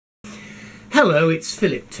Hello, it's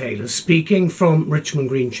Philip Taylor speaking from Richmond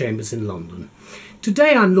Green Chambers in London.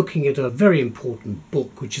 Today I'm looking at a very important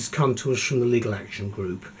book which has come to us from the Legal Action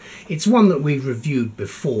Group. It's one that we've reviewed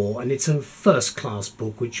before, and it's a first-class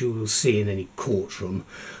book which you will see in any courtroom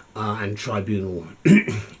and tribunal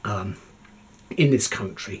in this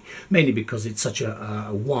country, mainly because it's such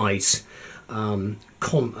a wise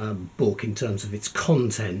book in terms of its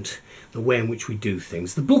content, the way in which we do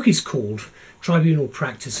things. The book is called Tribunal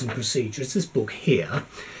Practice and Procedure. It's this book here.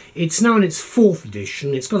 It's now in its 4th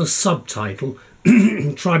edition. It's got a subtitle,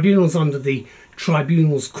 Tribunals under the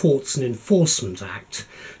Tribunals, Courts and Enforcement Act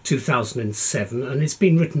 2007, and it's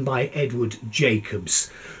been written by Edward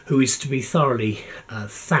Jacobs, who is to be thoroughly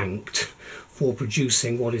thanked for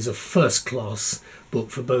producing what is a first-class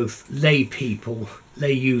book for both lay people,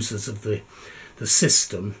 lay users of the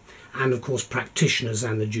system, and of course practitioners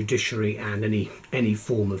and the judiciary and any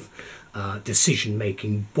form of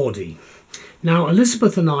decision-making body. Now,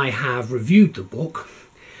 Elizabeth and I have reviewed the book,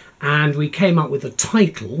 and we came up with a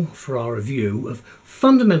title for our review of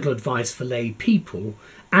Fundamental Advice for Lay People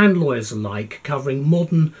and Lawyers Alike, covering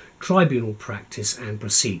modern tribunal practice and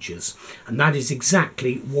procedures. And that is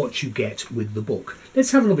exactly what you get with the book.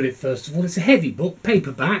 Let's have a look at it first of all. It's a heavy book,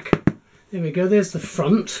 paperback. There we go, there's the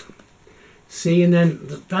front. See, and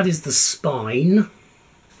then that is the spine.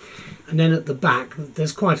 And then at the back,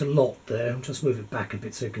 there's quite a lot there. I'll just move it back a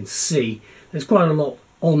bit so you can see. There's quite a lot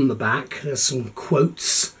on the back. There's some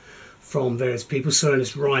quotes from various people. Sir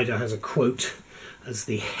Ernest Ryder has a quote as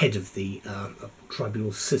the head of the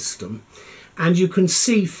tribunal system. And you can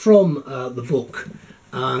see from the book,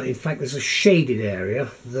 in fact, there's a shaded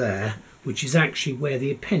area there, which is actually where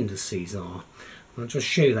the appendices are. I'll just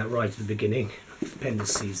show you that right at the beginning.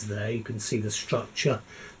 Appendices there, you can see the structure.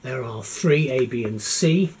 There are 3, A, B and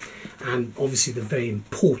C, and obviously the very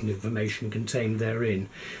important information contained therein.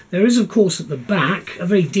 There is, of course, at the back a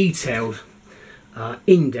very detailed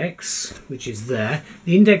index, which is there.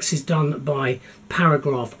 The index is done by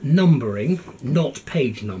paragraph numbering, not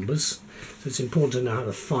page numbers, so it's important to know how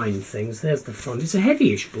to find things. There's the front. It's a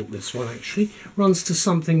heavyish book, this one actually. Runs to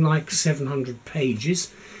something like 700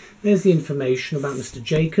 pages. There's the information about Mr.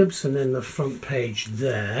 Jacobs, and then the front page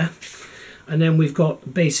there. And then we've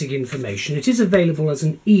got basic information. It is available as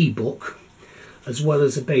an ebook as well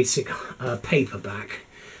as a basic paperback.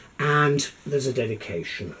 And there's a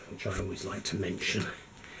dedication, which I always like to mention.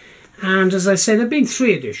 And as I say, there have been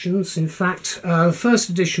 3 editions. In fact, the first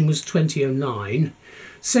edition was 2009,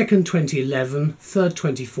 second 2011, third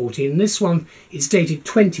 2014. And this one is dated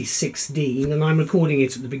 2016, and I'm recording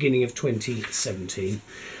it at the beginning of 2017.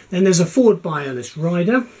 Then there's a foreword by Ernest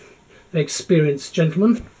Ryder, very experienced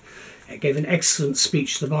gentleman. He gave an excellent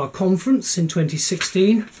speech to the Bar Conference in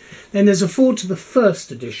 2016. Then there's a foreword to the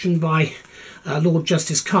first edition by Lord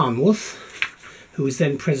Justice Carnworth, who was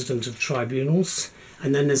then President of Tribunals.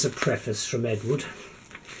 And then there's a preface from Edward.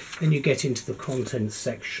 Then you get into the contents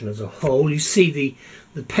section as a whole. You see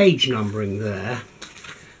the page numbering there.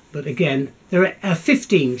 But again, there are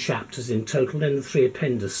 15 chapters in total, then the 3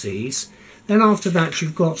 appendices. Then after that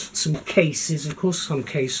you've got some cases, of course, some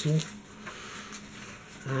case law.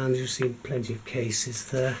 And you see plenty of cases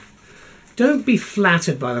there. Don't be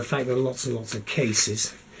flattered by the fact there are lots and lots of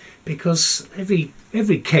cases, because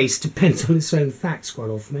every case depends on its own facts quite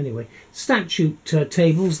often anyway. Statute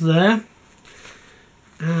tables there,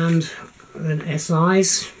 and then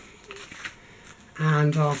SIs,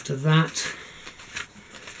 and after that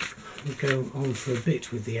we go on for a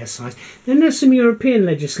bit with the SIs. Then there's some European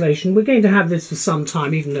legislation. We're going to have this for some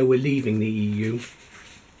time, even though we're leaving the EU.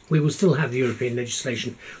 We will still have the European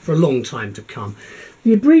legislation for a long time to come.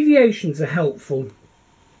 The abbreviations are helpful.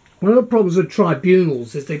 One of the problems with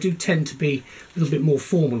tribunals is they do tend to be a little bit more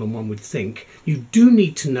formal than one would think. You do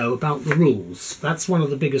need to know about the rules. That's one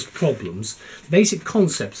of the biggest problems. Basic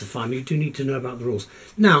concepts are fine, but you do need to know about the rules.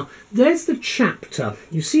 Now, there's the chapter.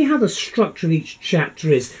 You see how the structure of each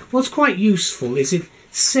chapter is. What's quite useful is it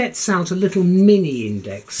sets out a little mini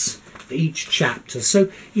index for each chapter.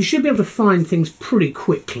 So you should be able to find things pretty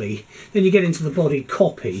quickly. Then you get into the body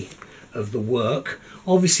copy of the work.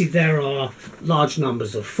 Obviously there are large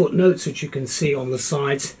numbers of footnotes which you can see on the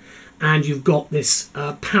sides, and you've got this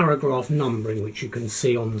paragraph numbering which you can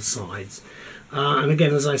see on the sides. And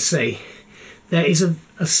again, as I say, there is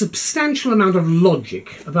a substantial amount of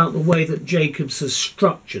logic about the way that Jacobs has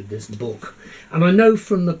structured this book. And I know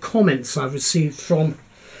from the comments I've received from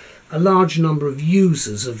a large number of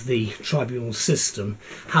users of the tribunal system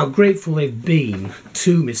how grateful they've been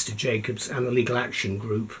to Mr. Jacobs and the Legal Action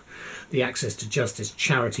Group, the Access to Justice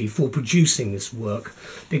charity for producing this work,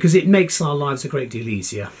 because it makes our lives a great deal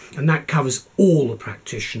easier, and that covers all the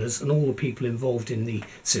practitioners and all the people involved in the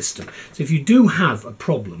system. So if you do have a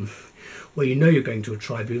problem where you know you're going to a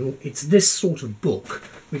tribunal, it's this sort of book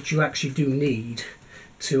which you actually do need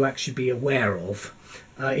to actually be aware of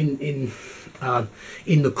in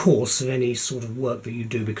the course of any sort of work that you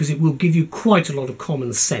do, because it will give you quite a lot of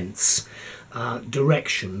common sense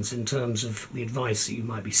directions in terms of the advice that you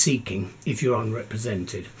might be seeking if you're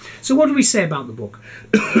unrepresented. So what do we say about the book?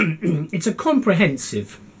 It's a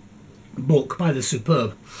comprehensive book by the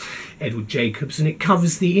superb Edward Jacobs, and it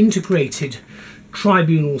covers the integrated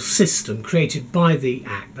tribunal system created by the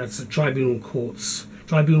Act. That's the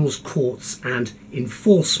Tribunals, Courts and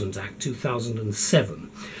Enforcement Act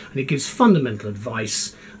 2007, and it gives fundamental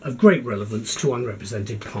advice of great relevance to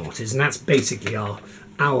unrepresented parties, and that's basically our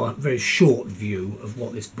very short view of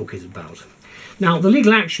what this book is about. Now, the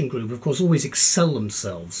Legal Action Group, of course, always excel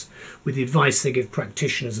themselves with the advice they give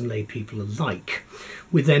practitioners and lay people alike,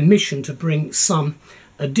 with their mission to bring some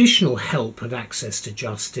additional help and access to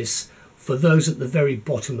justice for those at the very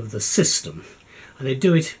bottom of the system. And they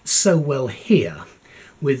do it so well here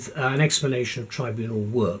with an explanation of tribunal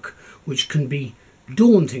work, which can be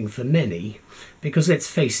daunting for many, because let's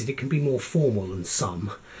face it, it can be more formal than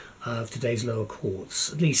some of today's lower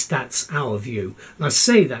courts. At least that's our view. And I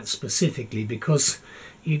say that specifically because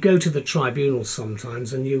you go to the tribunal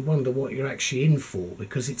sometimes and you wonder what you're actually in for,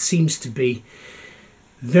 because it seems to be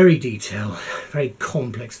very detailed, very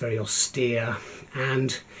complex, very austere,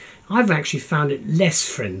 and I've actually found it less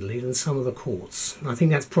friendly than some of the courts. I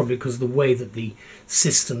think that's probably because of the way that the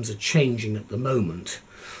systems are changing at the moment,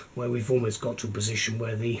 where we've almost got to a position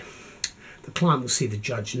where the client will see the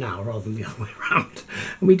judge now rather than the other way around.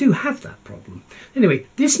 And we do have that problem. Anyway,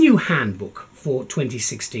 this new handbook for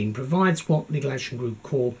 2016 provides what Legal Action Group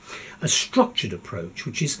call a structured approach,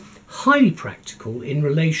 which is highly practical in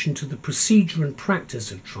relation to the procedure and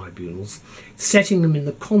practice of tribunals, setting them in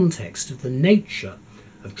the context of the nature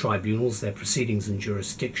of tribunals, their proceedings and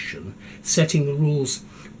jurisdiction, setting the rules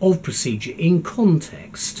of procedure in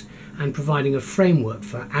context, and providing a framework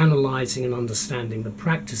for analysing and understanding the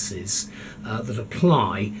practices that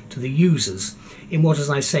apply to the users in what, as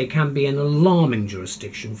I say, can be an alarming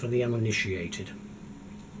jurisdiction for the uninitiated.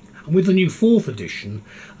 And with the new 4th edition,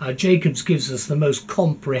 Jacobs gives us the most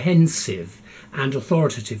comprehensive and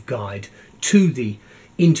authoritative guide to the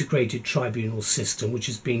integrated tribunal system, which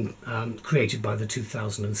has been created by the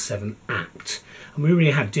 2007 Act. And we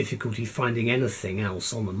really have difficulty finding anything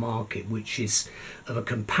else on the market which is of a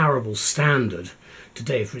comparable standard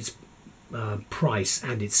today for its price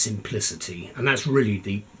and its simplicity. And that's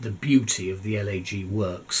really the beauty of the LAG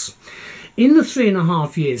works. In the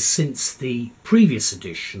 3.5 years since the previous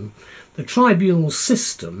edition, the tribunal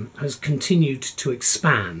system has continued to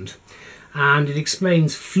expand, and it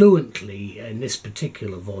explains fluently in this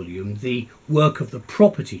particular volume the work of the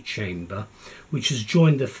property chamber, which has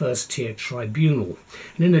joined the first tier tribunal.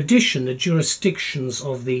 And in addition, the jurisdictions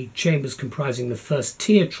of the chambers comprising the first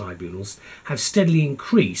tier tribunals have steadily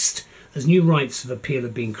increased as new rights of appeal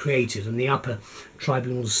have been created, and the upper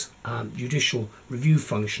tribunal's judicial review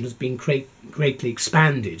function has been greatly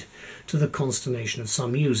expanded, to the consternation of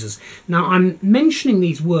some users. Now, I'm mentioning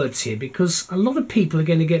these words here because a lot of people are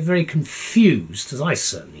going to get very confused, as I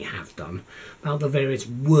certainly have done, about the various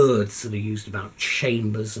words that are used about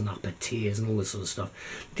chambers and upper tiers and all this sort of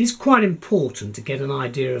stuff. It is quite important to get an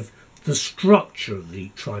idea of the structure of the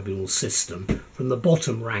tribunal system from the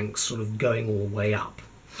bottom ranks sort of going all the way up.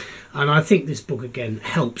 And I think this book again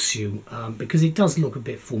helps you because it does look a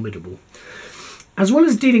bit formidable. As well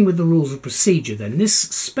as dealing with the rules of procedure then, this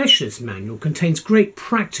specialist manual contains great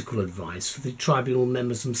practical advice for the tribunal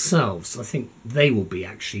members themselves. I think they will be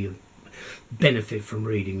actually benefit from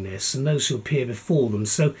reading this, and those who appear before them.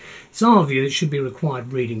 So it's our view that it should be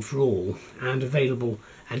required reading for all and available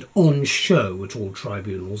and on show at all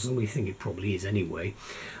tribunals, and we think it probably is anyway.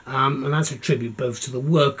 And that's a tribute both to the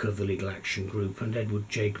work of the Legal Action Group and Edward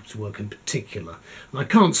Jacobs' work in particular. And I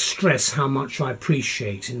can't stress how much I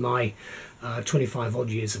appreciate in my 25 odd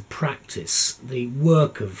years of practice the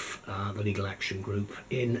work of the Legal Action Group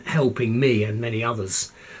in helping me and many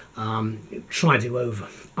others try to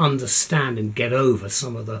understand and get over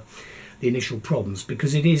some of the initial problems,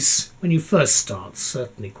 because it is, when you first start,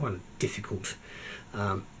 certainly quite a difficult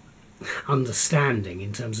understanding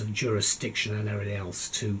in terms of jurisdiction and everything else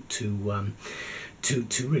to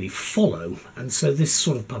really follow, and so this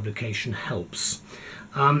sort of publication helps.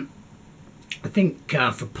 I think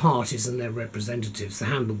for parties and their representatives, the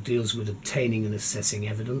handbook deals with obtaining and assessing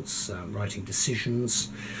evidence, writing decisions,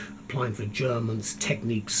 applying for adjournments,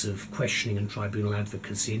 techniques of questioning and tribunal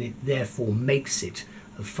advocacy, and it therefore makes it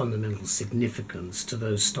of fundamental significance to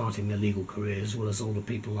those starting their legal careers as well as older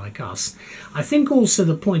people like us. I think also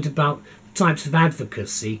the point about types of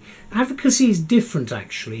advocacy is different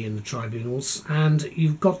actually in the tribunals, and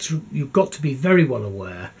you've got to be very well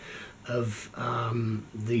aware of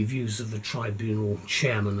the views of the tribunal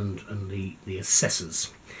chairman and the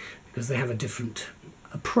assessors, because they have a different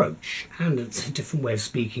approach and it's a different way of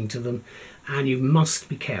speaking to them, and you must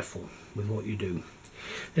be careful with what you do.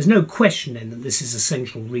 There's no question then that this is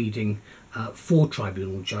essential reading for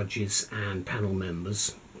tribunal judges and panel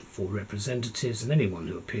members, for representatives and anyone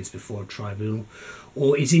who appears before a tribunal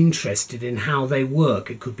or is interested in how they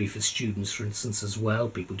work. It could be for students, for instance, as well,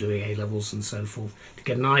 people doing A-levels and so forth, to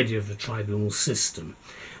get an idea of the tribunal system.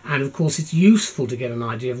 And of course it's useful to get an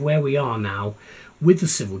idea of where we are now with the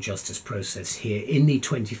civil justice process here in the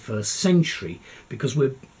 21st century, because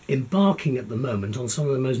we're embarking at the moment on some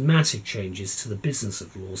of the most massive changes to the business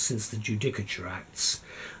of law since the Judicature Acts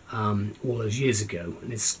all those years ago,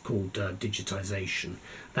 and it's called digitisation.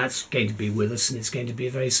 That's going to be with us, and it's going to be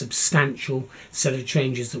a very substantial set of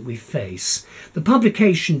changes that we face. The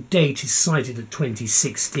publication date is cited at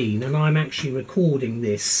 2016, and I'm actually recording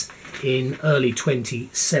this in early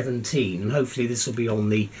 2017, and hopefully this will be on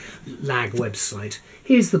the LAG website.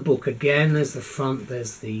 Here's the book again. There's the front,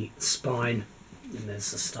 there's the spine, and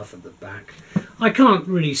there's the stuff at the back. I can't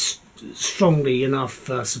really strongly enough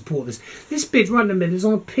support this. This bit right in the middle is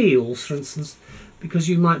on appeals, for instance, because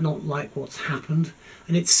you might not like what's happened,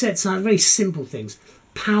 and it sets out very simple things: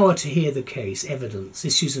 power to hear the case, evidence,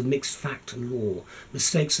 issues of mixed fact and law,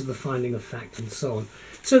 mistakes of the finding of fact, and so on.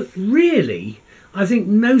 So really, I think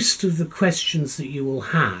most of the questions that you will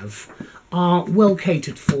have are well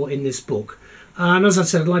catered for in this book. And as I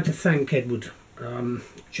said, I'd like to thank Edward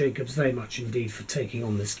Jacobs very much indeed for taking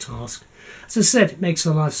on this task. As I said, it makes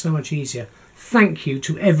our life so much easier. Thank you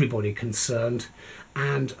to everybody concerned,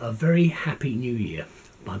 and a very happy new year.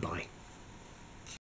 Bye bye.